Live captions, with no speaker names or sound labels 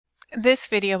This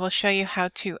video will show you how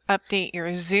to update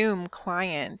your Zoom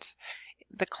client.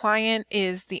 The client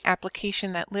is the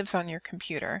application that lives on your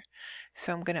computer.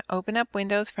 So I'm going to open up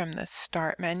Windows from the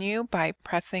Start menu by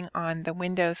pressing on the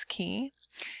Windows key,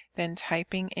 then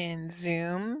typing in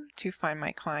Zoom to find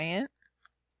my client.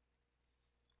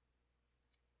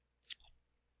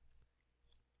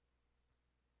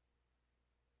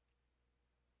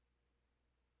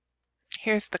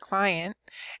 Here's the client,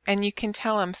 and you can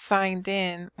tell I'm signed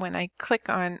in when I click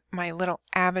on my little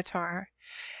avatar,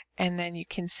 and then you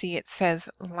can see it says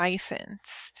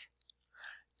licensed.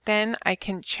 Then I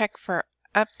can check for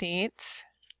updates,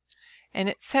 and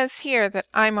it says here that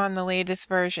I'm on the latest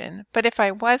version, but if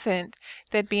I wasn't,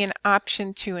 there'd be an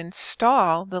option to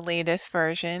install the latest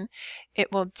version.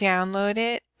 It will download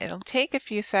it, it'll take a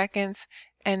few seconds,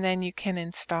 and then you can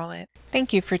install it.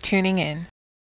 Thank you for tuning in.